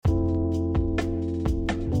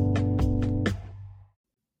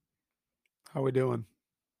How we doing?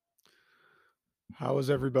 How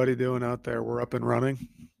is everybody doing out there? We're up and running.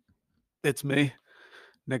 It's me,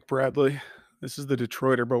 Nick Bradley. This is the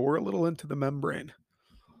Detroiter, but we're a little into the membrane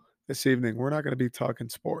this evening. We're not going to be talking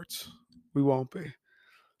sports. We won't be.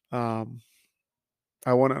 Um,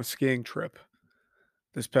 I went on a skiing trip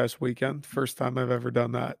this past weekend. First time I've ever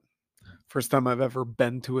done that. First time I've ever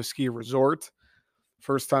been to a ski resort.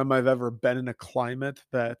 First time I've ever been in a climate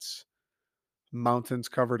that's mountains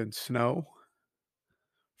covered in snow.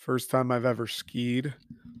 First time I've ever skied.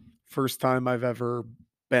 First time I've ever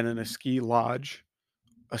been in a ski lodge,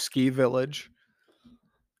 a ski village.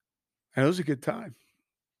 And it was a good time.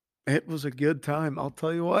 It was a good time. I'll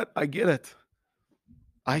tell you what, I get it.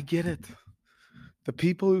 I get it. The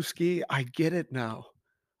people who ski, I get it now.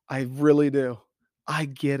 I really do. I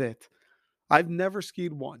get it. I've never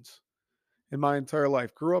skied once in my entire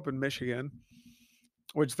life. Grew up in Michigan,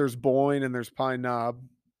 which there's Boyne and there's Pine Knob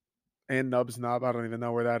and Nubs Knob. I don't even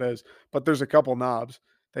know where that is, but there's a couple knobs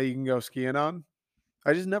that you can go skiing on.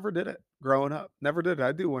 I just never did it growing up. Never did it.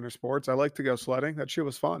 I do winter sports. I like to go sledding. That shit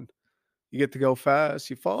was fun. You get to go fast.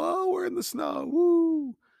 You fall. Oh, we're in the snow.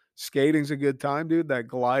 Woo! Skating's a good time, dude. That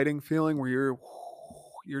gliding feeling where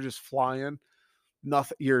you're just flying.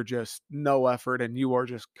 Nothing. You're just no effort, and you are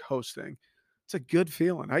just coasting. It's a good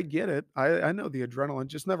feeling. I get it. I know the adrenaline.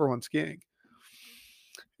 Just never went skiing,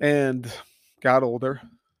 and got older.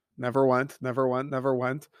 Never went. Never went. Never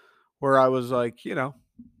went. Where I was like,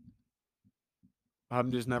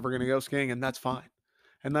 I'm just never gonna go skiing, and that's fine.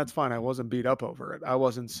 And that's fine. I wasn't beat up over it. I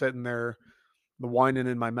wasn't sitting there the whining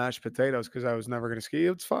in my mashed potatoes because I was never going to ski.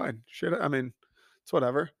 It's fine. Shit. I mean, it's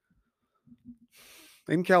whatever.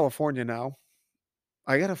 In California now,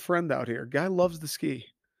 I got a friend out here. Guy loves the ski.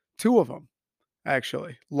 Two of them,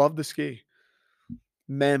 actually, love the ski.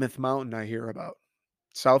 Mammoth Mountain, I hear about.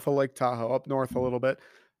 South of Lake Tahoe, up north a little bit.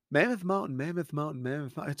 Mammoth Mountain, Mammoth Mountain,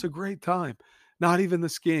 Mammoth Mountain. It's a great time. Not even the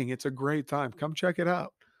skiing. It's a great time. Come check it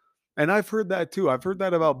out. And I've heard that too. I've heard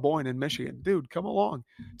that about Boyne in Michigan. Dude, come along.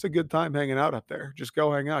 It's a good time hanging out up there. Just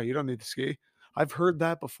go hang out. You don't need to ski. I've heard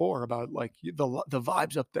that before about like the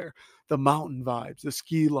vibes up there, the mountain vibes, the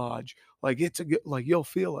ski lodge. Like it's a good, like you'll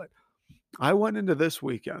feel it. I went into this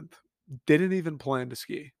weekend, didn't even plan to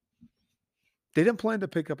ski. Didn't plan to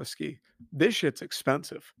pick up a ski. This shit's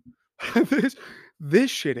expensive. this this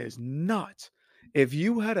shit is nuts. If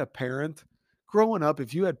you had a parent growing up,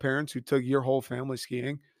 if you had parents who took your whole family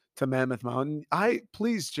skiing to Mammoth Mountain, I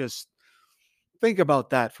please just think about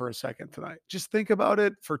that for a second tonight. Just think about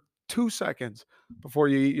it for 2 seconds before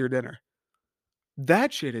you eat your dinner.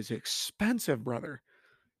 That shit is expensive, brother.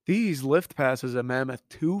 These lift passes at Mammoth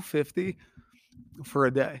 250 for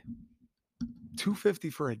a day. 250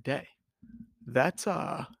 for a day. That's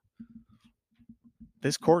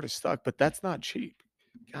this cord is stuck, but that's not cheap.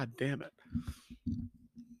 God damn it.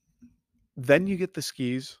 Then you get the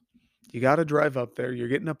skis. You got to drive up there. You're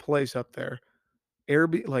getting a place up there.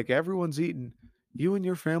 Airbnb, like everyone's eating. You and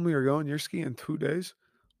your family are going. You're skiing 2 days.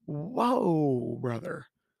 Whoa, brother.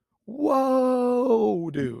 Whoa,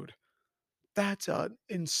 dude. That's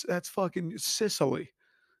fucking Sicily.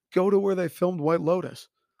 Go to where they filmed White Lotus.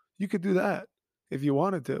 You could do that if you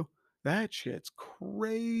wanted to. That shit's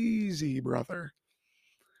crazy, brother.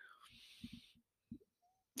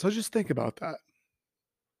 So just think about that.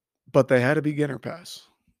 But they had a beginner pass.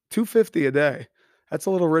 250 a day. That's a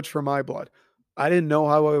little rich for my blood. I didn't know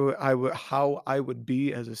how I would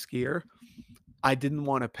be as a skier. I didn't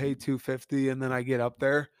want to pay 250 and then I get up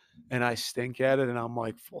there and I stink at it and I'm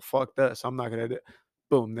like, well, fuck this. I'm not gonna do it.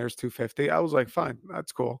 Boom, there's 250. I was like, fine,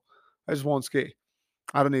 that's cool. I just won't ski.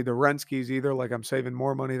 I don't need to rent skis either. Like I'm saving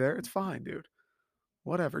more money there. It's fine, dude.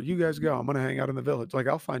 Whatever. You guys go. I'm gonna hang out in the village. Like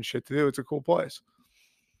I'll find shit to do. It's a cool place.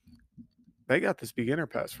 They got this beginner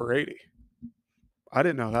pass for 80. I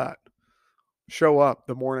didn't know that. Show up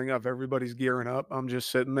the morning of, everybody's gearing up. I'm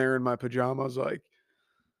just sitting there in my pajamas, like,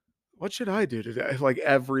 what should I do today? Like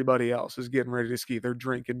everybody else is getting ready to ski. They're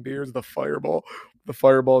drinking beers. The fireball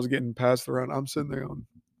is getting passed around. I'm sitting there going,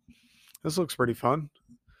 this looks pretty fun.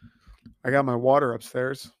 I got my water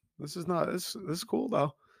upstairs. This is cool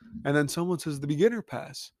though. And then someone says the beginner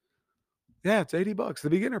pass. Yeah, it's $80. The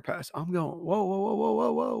beginner pass. I'm going, whoa, whoa, whoa, whoa,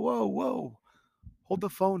 whoa, whoa, whoa, whoa. Hold the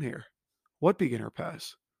phone here. What beginner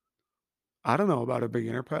pass? I don't know about a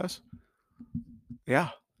beginner pass. Yeah.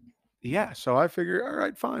 Yeah. So I figured, all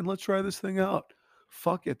right, fine, let's try this thing out.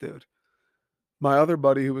 Fuck it, dude. My other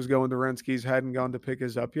buddy who was going to rent skis hadn't gone to pick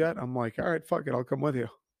his up yet. I'm like, all right, fuck it, I'll come with you.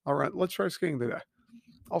 All right, let's try skiing today.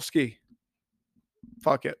 I'll ski.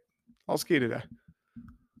 Fuck it. I'll ski today.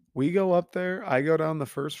 We go up there. I go down the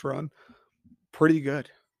first run. Pretty good.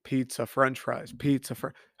 Pizza, French fries, pizza,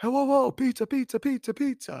 whoa, whoa, whoa, pizza, pizza, pizza,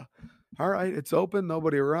 pizza. All right, it's open,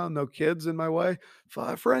 nobody around, no kids in my way.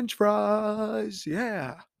 Five French fries.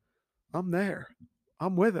 Yeah, I'm there.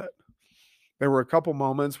 I'm with it. There were a couple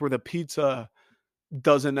moments where the pizza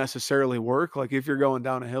doesn't necessarily work. Like if you're going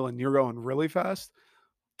down a hill and you're going really fast,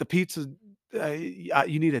 the pizza,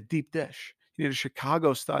 you need a deep dish. You need a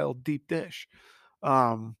Chicago style deep dish.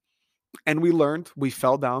 Um, and we learned, we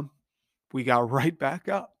fell down, we got right back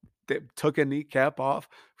up. They took a kneecap off,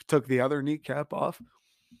 took the other kneecap off.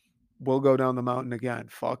 We'll go down the mountain again.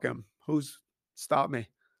 Fuck him. Who's stop me?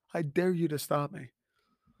 I dare you to stop me.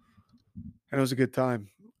 And it was a good time.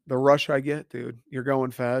 The rush I get, dude, you're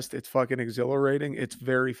going fast. It's fucking exhilarating. It's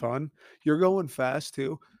very fun. You're going fast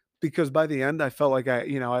too, because by the end, I felt like I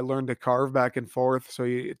learned to carve back and forth. So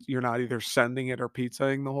you're not either sending it or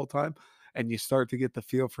pizzaing the whole time. And you start to get the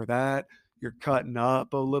feel for that. You're cutting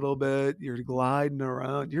up a little bit. You're gliding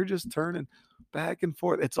around. You're just turning back and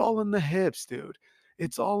forth. It's all in the hips, dude.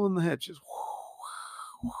 It's all in the hips. Just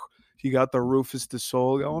you got the Rufus Du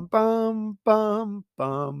Sol going bum bum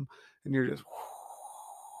bum, and you're just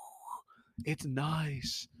it's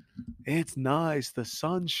nice. It's nice. The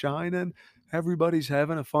sun's shining. Everybody's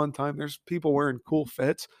having a fun time. There's people wearing cool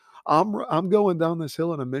fits. I'm going down this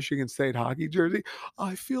hill in a Michigan State hockey jersey.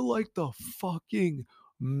 I feel like the fucking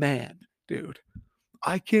man, dude.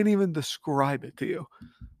 I can't even describe it to you.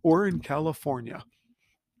 We're in California.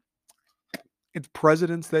 It's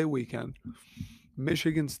President's Day weekend.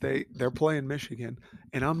 Michigan State, they're playing Michigan,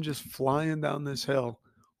 and I'm just flying down this hill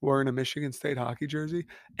wearing a Michigan State hockey jersey.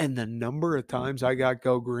 And the number of times I got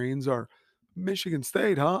Go Greens or Michigan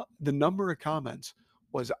State, huh? The number of comments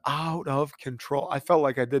was out of control. I felt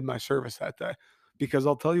like I did my service that day because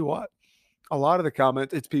I'll tell you what, a lot of the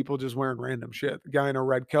comments, it's people just wearing random shit. The guy in a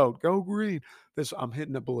red coat, go green. This, I'm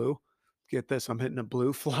hitting a blue. Get this, I'm hitting a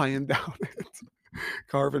blue, flying down it,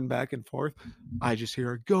 carving back and forth. I just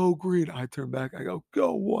hear a go green. I turn back. I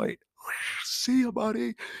go white. See you,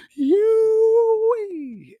 buddy. You.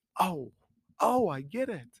 Oh, I get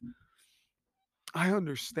it. I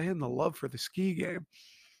understand the love for the ski game.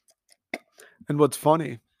 And what's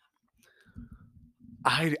funny,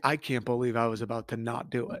 I can't believe I was about to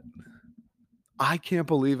not do it. I can't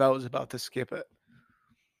believe I was about to skip it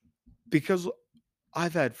because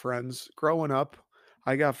I've had friends growing up.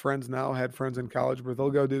 I got friends now, had friends in college where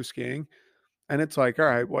they'll go do skiing. And it's like, all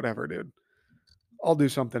right, whatever, dude. I'll do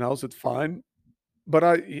something else. It's fine.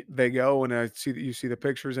 But they go and I see that you see the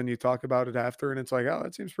pictures and you talk about it after, and it's like, oh,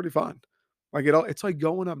 that seems pretty fun. Like it's like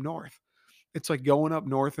going up north. It's like going up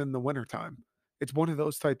north in the wintertime. It's one of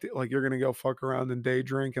those like you're gonna go fuck around and day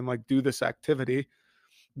drink and like do this activity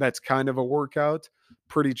that's kind of a workout,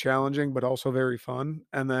 pretty challenging, but also very fun.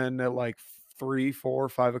 And then at like 3, 4,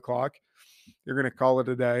 5 o'clock, you're gonna call it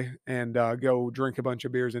a day and go drink a bunch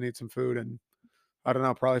of beers and eat some food and I don't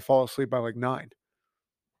know, probably fall asleep by like 9.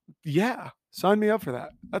 Yeah, sign me up for that.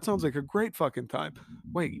 That sounds like a great fucking time.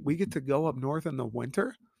 Wait, we get to go up north in the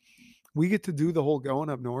winter? We get to do the whole going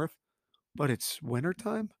up north, but it's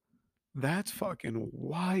wintertime? That's fucking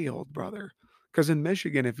wild, brother. Because in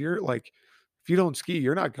Michigan, if you don't ski,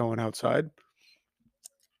 you're not going outside.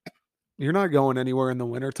 You're not going anywhere in the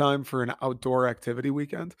wintertime for an outdoor activity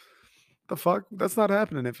weekend. The fuck? That's not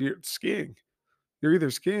happening if you're skiing. You're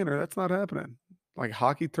either skiing or that's not happening. Like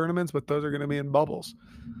hockey tournaments, but those are going to be in bubbles.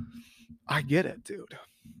 I get it, dude.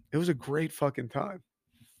 It was a great fucking time.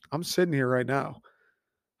 I'm sitting here right now.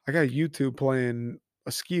 I got YouTube playing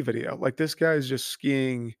a ski video. Like this guy's just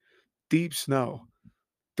skiing deep snow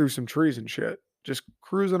through some trees and shit. Just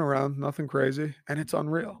cruising around, nothing crazy, and it's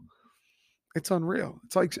unreal. It's unreal.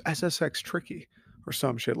 It's like SSX tricky or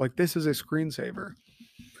some shit. Like this is a screensaver.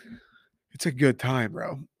 It's a good time,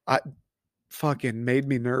 bro. I fucking made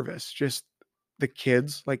me nervous. Just the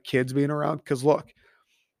kids, like kids being around. Cause look,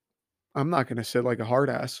 I'm not gonna sit like a hard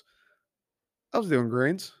ass. I was doing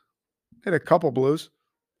greens. Hit a couple blues.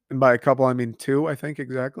 And by a couple, I mean 2, I think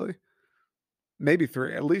exactly. Maybe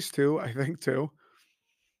 3, at least 2, I think 2.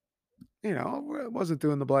 I wasn't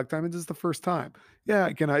doing the black diamond. This is the first time.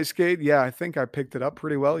 Yeah, can I skate? Yeah, I think I picked it up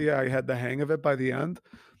pretty well. Yeah, I had the hang of it by the end.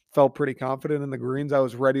 Felt pretty confident in the greens. I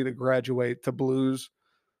was ready to graduate to blues.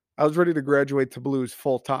 I was ready to graduate to blues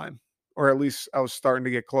full time, or at least I was starting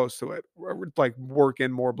to get close to it. Like work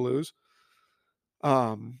in more blues.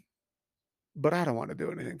 Um, but I don't want to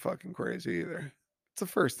do anything fucking crazy either. It's the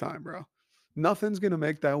first time, bro. Nothing's gonna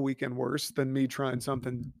make that weekend worse than me trying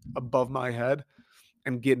something above my head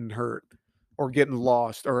and getting hurt or getting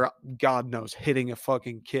lost or God knows hitting a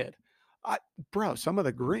fucking kid. I, bro, some of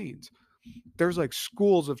the greens. There's like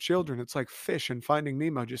schools of children. It's like Fish and Finding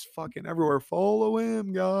Nemo, just fucking everywhere. Follow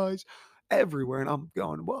him, guys, everywhere. And I'm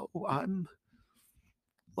going, whoa,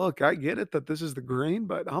 look, I get it that this is the green,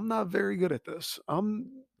 but I'm not very good at this.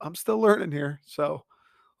 I'm still learning here. So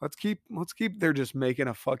let's keep they're just making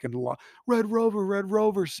a fucking Red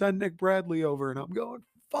Rover, send Nick Bradley over. And I'm going,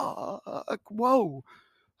 fuck, whoa.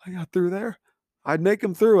 I got through there. I'd make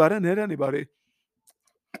him through. I didn't hit anybody.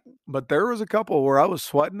 But there was a couple where I was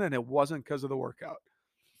sweating and it wasn't because of the workout.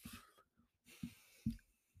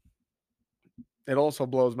 It also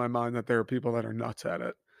blows my mind that there are people that are nuts at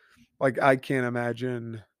it. Like, I can't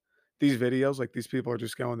imagine these videos, like, these people are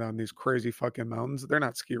just going down these crazy fucking mountains. They're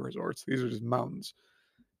not ski resorts, these are just mountains.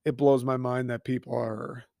 It blows my mind that people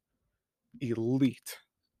are elite,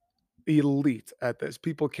 elite at this.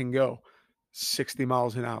 People can go 60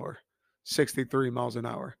 miles an hour, 63 miles an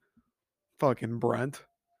hour. Fucking Brent.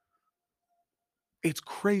 It's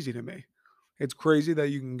crazy to me. It's crazy that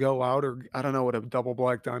you can go out, or I don't know what a double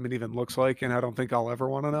black diamond even looks like, and I don't think I'll ever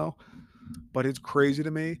wanna know, but it's crazy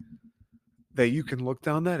to me that you can look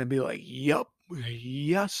down that and be like, "Yep,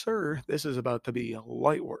 yes, sir. This is about to be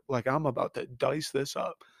light work. Like, I'm about to dice this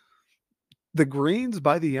up." The greens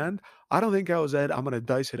by the end, I don't think I was at, "I'm gonna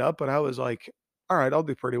dice it up," but I was like, "Alright, I'll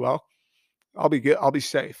do pretty well. I'll be good. I'll be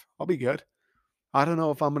safe. I'll be good. I don't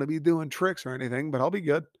know if I'm gonna be doing tricks or anything, but I'll be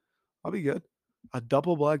good. I'll be good." A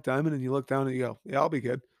double black diamond, and you look down and you go, "Yeah, I'll be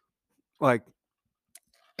good." Like,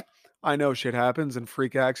 I know shit happens and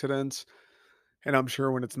freak accidents, and I'm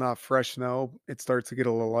sure when it's not fresh snow, it starts to get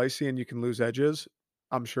a little icy and you can lose edges.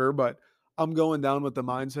 I'm sure, but I'm going down with the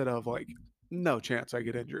mindset of like, no chance I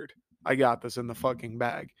get injured. I got this in the fucking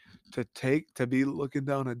bag. To be looking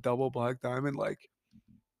down a double black diamond, like,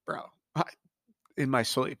 bro, in my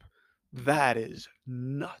sleep, that is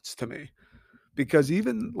nuts to me. Because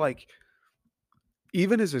even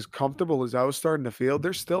as comfortable as I was starting to feel,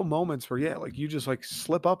 there's still moments where, yeah, like you just like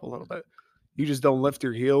slip up a little bit. You just don't lift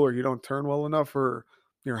your heel or you don't turn well enough or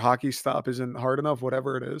your hockey stop isn't hard enough,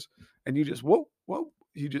 whatever it is. And you just, whoa, whoa.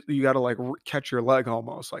 You got to like catch your leg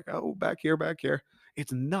almost like, oh, back here, back here.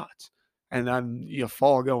 It's nuts. And then you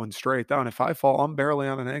fall going straight down. If I fall, I'm barely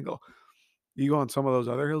on an angle. You go on some of those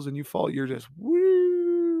other hills and you fall, you're just,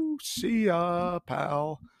 woo, see ya,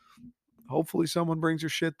 pal. Hopefully someone brings your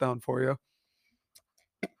shit down for you.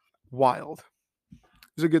 Wild. It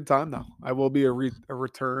was a good time though. I will be a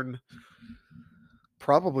return,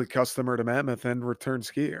 probably customer to Mammoth and return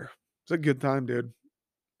skier. It's a good time, dude.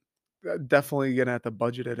 Definitely gonna have to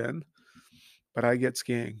budget it in, but I get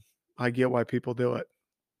skiing. I get why people do it.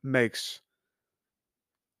 Makes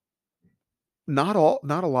not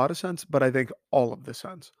a lot of sense, but I think all of the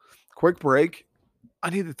sense. Quick break. I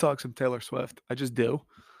need to talk some Taylor Swift. I just do.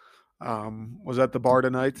 Was at the bar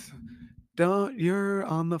tonight. Don't You're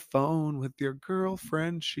on the phone with your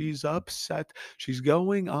girlfriend. She's upset. She's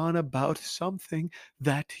going on about something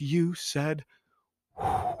that you said.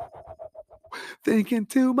 Thinking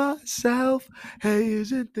to myself, hey,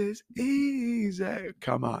 isn't this easy?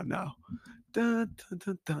 Come on now. Dun, dun,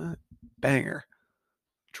 dun, dun. Banger.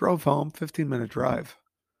 Drove home, 15-minute drive.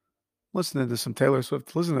 Listening to some Taylor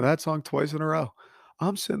Swift. Listen to that song twice in a row.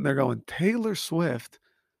 I'm sitting there going, Taylor Swift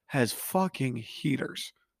has fucking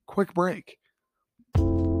heaters. Quick break.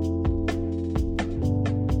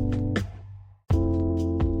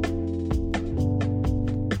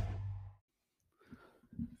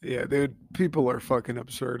 Yeah, dude, people are fucking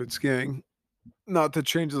absurd at skiing. Not to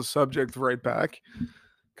change the subject right back,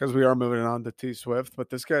 because we are moving on to T Swift, but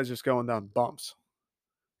this guy's just going down bumps.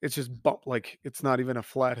 It's just bump, like it's not even a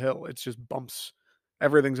flat hill. It's just bumps.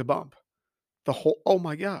 Everything's a bump. Oh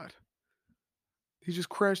my God. He just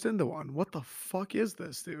crashed into one. What the fuck is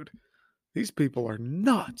this, dude? These people are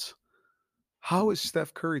nuts. How is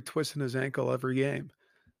Steph Curry twisting his ankle every game?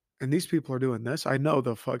 And these people are doing this. I know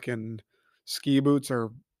the fucking ski boots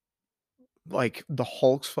are like the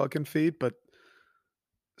Hulk's fucking feet, but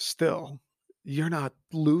still, you're not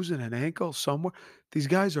losing an ankle somewhere. These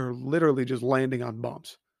guys are literally just landing on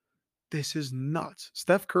bumps. This is nuts.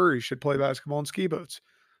 Steph Curry should play basketball in ski boots.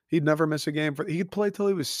 He'd never miss a game he'd play till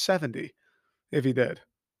he was 70 if he did.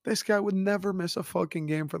 This guy would never miss a fucking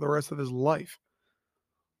game for the rest of his life.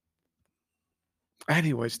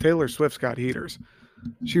 Anyways, Taylor Swift's got heaters.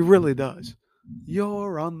 She really does.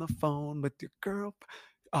 You're on the phone with your girl.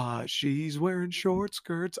 She's wearing short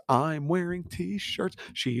skirts. I'm wearing t-shirts.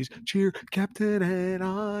 She's cheer captain and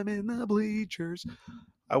I'm in the bleachers.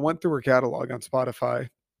 I went through her catalog on Spotify.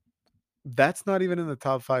 That's not even in the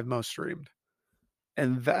top 5 most streamed.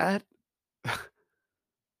 And that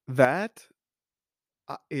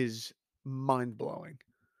is mind blowing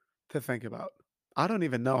to think about. I don't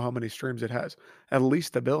even know how many streams it has. At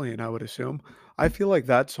least a billion, I would assume. I feel like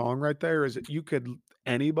that song right there is you could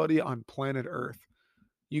anybody on planet Earth,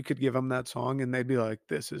 you could give them that song and they'd be like,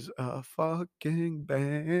 "This is a fucking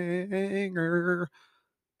banger."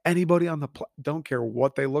 Anybody on the don't care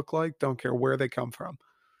what they look like, don't care where they come from.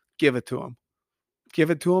 Give it to them. Give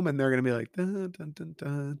it to them, and they're gonna be like, "Dun, dun, dun,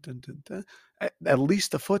 dun, dun, dun, dun." At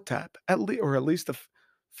least a foot tap, or at least a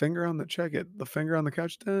finger on the check it, the finger on the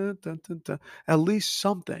couch, dun, dun, dun, dun. At least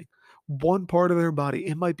something. One part of their body.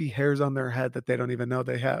 It might be hairs on their head that they don't even know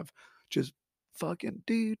they have. Just fucking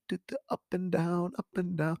up and down, up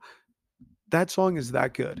and down. That song is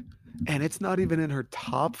that good, and it's not even in her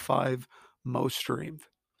top 5 most streamed.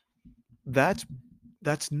 That's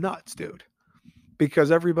that's nuts, dude.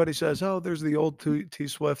 Because everybody says, "Oh, there's the old T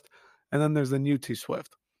Swift, and then there's the new T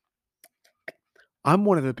Swift." I'm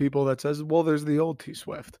one of the people that says, "Well, there's the old T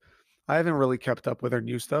Swift." I haven't really kept up with her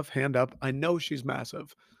new stuff. Hand up, I know she's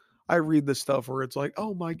massive. I read the stuff where it's like,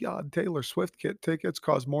 "Oh my God, Taylor Swift kit tickets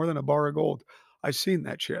cost more than a bar of gold." I've seen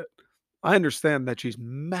that shit. I understand that she's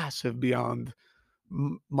massive beyond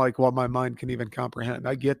like what my mind can even comprehend.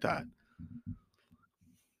 I get that.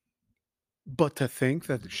 But to think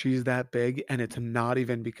that she's that big and it's not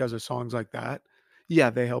even because of songs like that, yeah,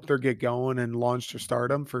 they helped her get going and launched her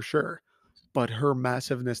stardom for sure. But her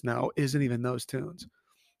massiveness now isn't even those tunes.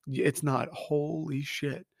 It's not, holy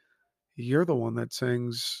shit, you're the one that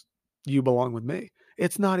sings You Belong With Me.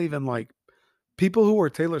 It's not even like people who are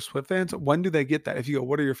Taylor Swift fans, when do they get that? If you go,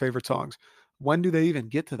 what are your favorite songs? When do they even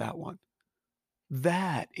get to that one?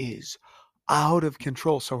 That is out of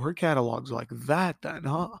control. So her catalog's like that then,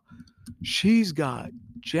 huh? She's got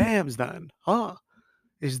jams then, huh?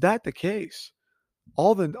 Is that the case?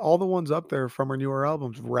 All the ones up there from her newer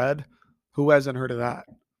albums, Red, who hasn't heard of that?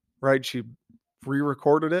 Right? She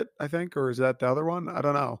re-recorded it, I think, or is that the other one? I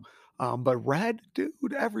don't know. But Red, dude,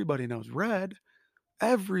 everybody knows Red.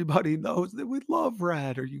 Everybody knows that we love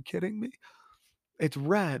Red. Are you kidding me? It's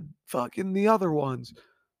Red. Fucking the other ones.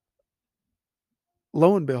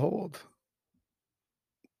 Lo and behold,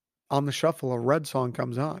 on the shuffle, a Red song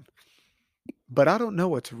comes on. But I don't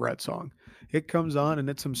know it's a Red song. It comes on and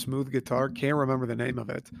it's some smooth guitar. Can't remember the name of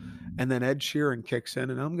it. And then Ed Sheeran kicks in,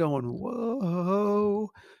 and I'm going, whoa,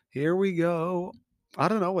 here we go. I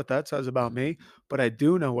don't know what that says about me, but I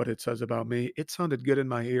do know what it says about me. It sounded good in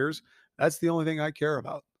my ears. That's the only thing I care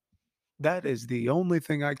about. That is the only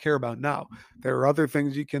thing I care about now. There are other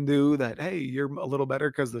things you can do that, hey, you're a little better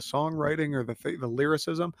because the songwriting or the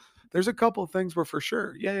lyricism. There's a couple of things where for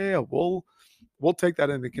sure, yeah. We'll take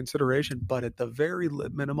that into consideration. But at the very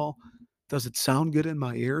minimal, does it sound good in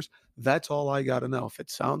my ears? That's all I got to know. If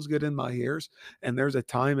it sounds good in my ears and there's a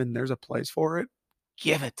time and there's a place for it,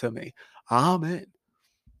 give it to me. I'm in.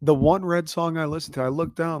 The one Red song I listened to, I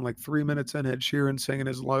looked down like 3 minutes in, Ed Sheeran singing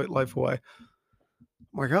his life away.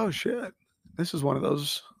 I'm like, oh shit, this is one of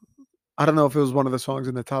those. I don't know if it was one of the songs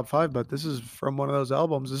in the top 5, but this is from one of those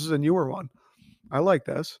albums. This is a newer one. I like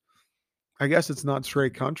this. I guess it's not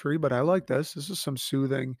straight country, but I like this. This is some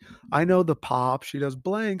soothing. I know the pop. She does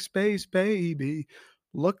Blank Space Baby.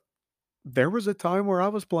 Look, there was a time where I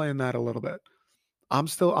was playing that a little bit. I'm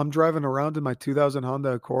driving around in my 2000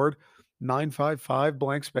 Honda Accord, 955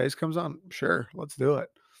 Blank Space comes on. Sure, let's do it.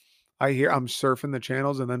 I'm surfing the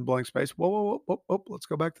channels and then Blank Space. Whoa, whoa, whoa, whoa, whoa. Let's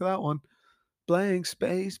go back to that one. Blank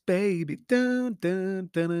Space Baby. Dun, dun,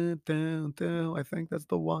 dun, dun, dun, dun. I think that's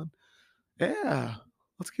the one. Yeah,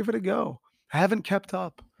 let's give it a go. Haven't kept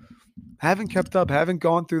up. Haven't kept up. Haven't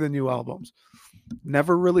gone through the new albums.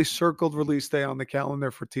 Never really circled release day on the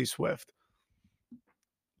calendar for T Swift.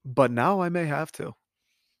 But now I may have to.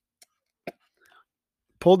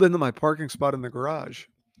 Pulled into my parking spot in the garage.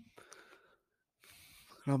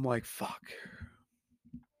 And I'm like, fuck.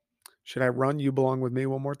 Should I run You Belong With Me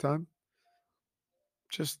one more time?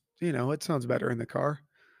 Just, it sounds better in the car.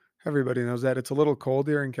 Everybody knows that. It's a little cold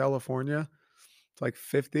here in California. It's like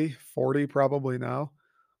 50, 40 probably now.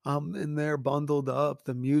 I'm in there bundled up.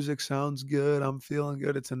 The music sounds good. I'm feeling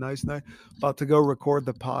good. It's a nice night. About to go record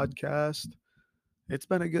the podcast. It's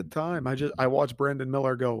been a good time. I watched Brandon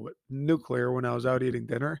Miller go nuclear when I was out eating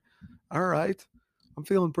dinner. All right. I'm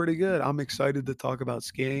feeling pretty good. I'm excited to talk about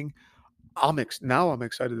skiing. Now I'm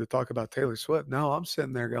excited to talk about Taylor Swift. Now I'm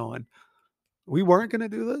sitting there going, we weren't going to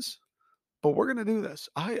do this, but we're going to do this.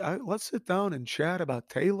 I let's sit down and chat about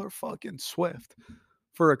Taylor fucking Swift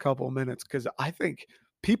for a couple minutes because I think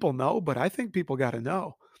people know, but I think people got to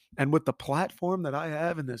know. And with the platform that I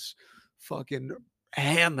have and this fucking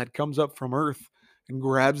hand that comes up from Earth and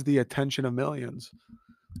grabs the attention of millions,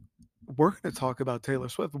 we're going to talk about Taylor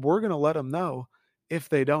Swift. We're going to let them know if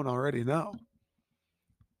they don't already know.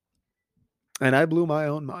 And I blew my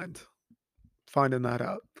own mind finding that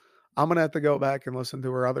out. I'm gonna have to go back and listen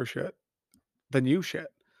to her other shit, the new shit.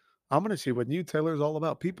 I'm gonna see what new Taylor's all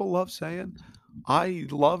about. People love saying, I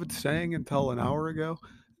loved saying until an hour ago,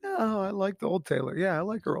 no, I like the old Taylor. Yeah, I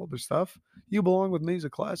like her older stuff. You Belong With Me is a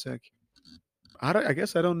classic. I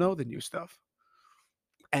guess I don't know the new stuff.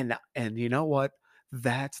 And you know what?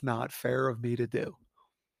 That's not fair of me to do.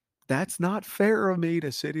 That's not fair of me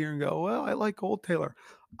to sit here and go, well, I like old Taylor.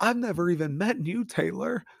 I've never even met new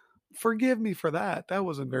Taylor. Forgive me for that. That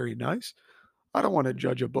wasn't very nice. I don't want to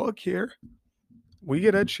judge a book here. We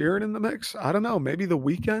get Ed Sheeran in the mix. I don't know. Maybe The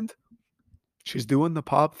Weekend. She's doing the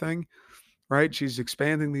pop thing, right? She's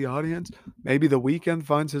expanding the audience. Maybe The Weekend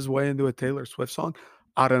finds his way into a Taylor Swift song.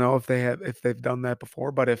 I don't know if they've done that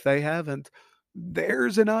before, but if they haven't,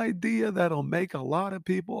 there's an idea that'll make a lot of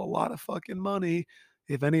people a lot of fucking money.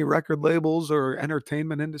 If any record labels or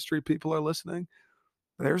entertainment industry people are listening,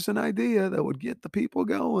 there's an idea that would get the people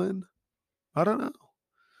going. I don't know.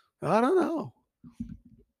 I don't know.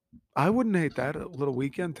 I wouldn't hate that. A little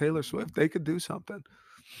Weekend, Taylor Swift, they could do something.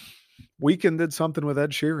 Weekend did something with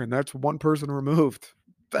Ed Sheeran. That's one person removed.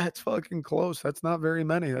 That's fucking close. That's not very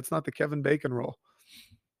many. That's not the Kevin Bacon rule.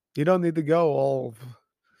 You don't need to go all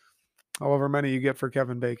however many you get for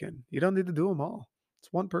Kevin Bacon. You don't need to do them all.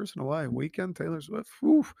 It's one person away. Weekend, Taylor Swift.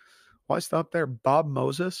 Whew. Why stop there? Bob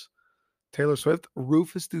Moses, Taylor Swift,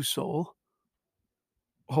 Rufus Du Sol.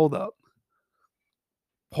 Hold up.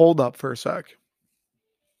 Hold up for a sec.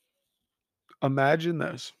 Imagine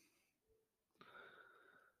this.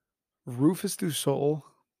 Rufus Du Sol,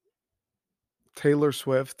 Taylor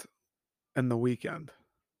Swift, and The Weeknd.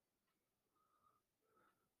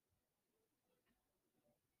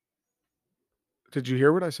 Did you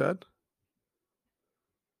hear what I said?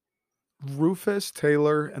 Rufus,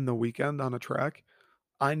 Taylor, and The Weeknd on a track.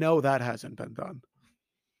 I know that hasn't been done.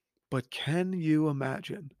 But can you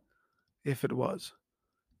imagine if it was?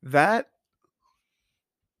 That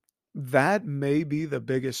that may be the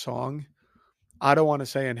biggest song. I don't want to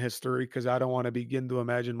say in history because I don't want to begin to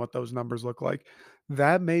imagine what those numbers look like.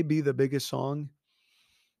 That may be the biggest song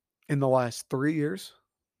in the last 3 years.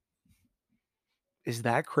 Is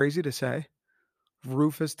that crazy to say?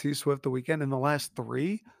 Rufus T. Swift, The Weeknd in the last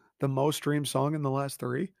 3, the most streamed song in the last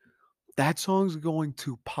 3. That song's going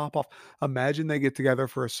to pop off. Imagine they get together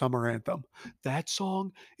for a summer anthem. That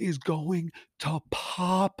song is going to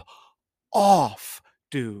pop off,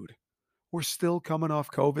 dude. We're still coming off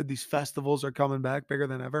COVID. These festivals are coming back bigger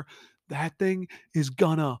than ever. That thing is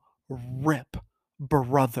gonna rip,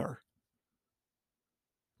 brother.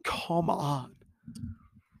 Come on.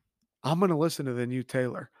 I'm gonna listen to the new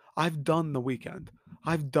Taylor. I've done The Weeknd.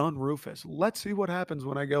 I've done Rufus. Let's see what happens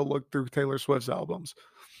when I go look through Taylor Swift's albums.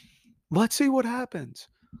 Let's see what happens.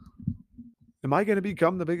 Am I going to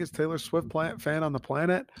become the biggest Taylor Swift fan on the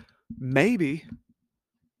planet? Maybe.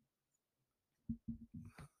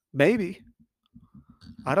 Maybe.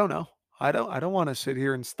 I don't know. I don't want to sit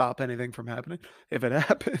here and stop anything from happening. If it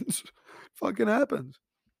happens, fucking happens.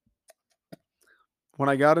 When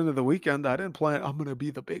I got into The Weeknd, I didn't plan I'm going to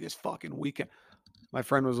be the biggest fucking Weeknd. My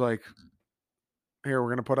friend was like, "Here, we're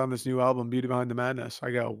going to put on this new album, Beauty Behind the Madness."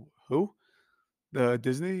 I go, "Who? The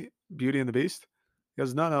Disney Beauty and the Beast?" He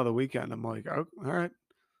goes, "No, The Weeknd." I'm like, "Oh, all right."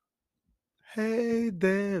 Hey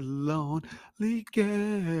there, lonely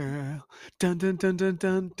girl. Dun dun dun dun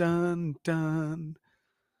dun dun dun.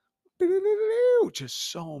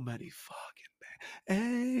 Just so many fucking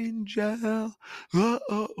angel.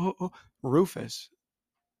 Rufus,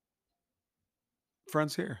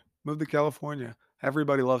 friends here. Moved to California.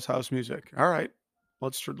 Everybody loves house music. All right,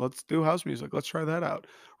 let's do house music. Let's try that out.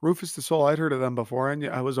 Rufus Du Sol. I'd heard of them before, and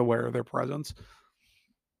I was aware of their presence.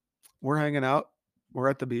 We're hanging out. We're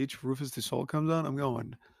at the beach. Rufus Du Sol comes on. I'm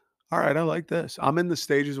going, all right, I like this. I'm in the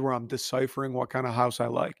stages where I'm deciphering what kind of house I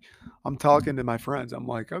like. I'm talking to my friends. I'm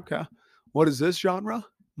like, okay, what is this genre?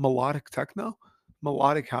 Melodic techno?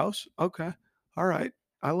 Melodic house? Okay. All right.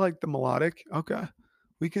 I like the melodic. Okay.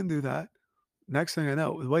 We can do that. Next thing I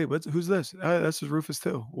know, wait, who's this? This is Rufus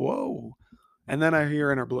too. Whoa. And then I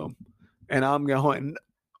hear Inner Bloom. And I'm going,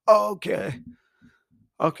 okay.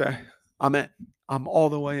 Okay. I'm in. I'm all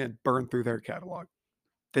the way in. Burn through their catalog.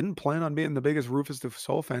 Didn't plan on being the biggest Rufus Du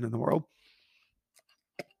Sol fan in the world.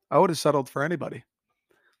 I would have settled for anybody.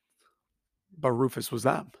 But Rufus was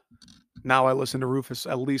them. Now I listen to Rufus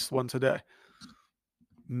at least once a day.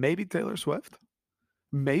 Maybe Taylor Swift.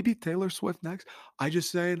 Maybe Taylor Swift next. I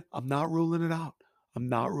just saying, I'm not ruling it out. I'm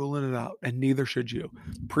not ruling it out. And neither should you.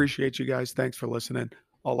 Appreciate you guys. Thanks for listening.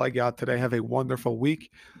 All I got today. Have a wonderful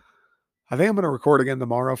week. I think I'm going to record again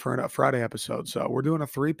tomorrow for a Friday episode. So we're doing a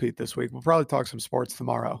three-peat this week. We'll probably talk some sports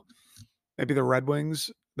tomorrow. Maybe the Red Wings.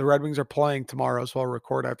 The Red Wings are playing tomorrow, so I'll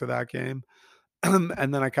record after that game.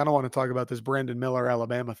 And then I kinda wanna talk about this Brandon Miller,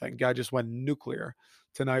 Alabama thing. Guy just went nuclear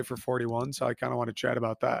tonight for 41, so I kinda wanna chat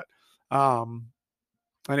about that. Um,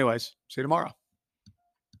 anyways, see you tomorrow.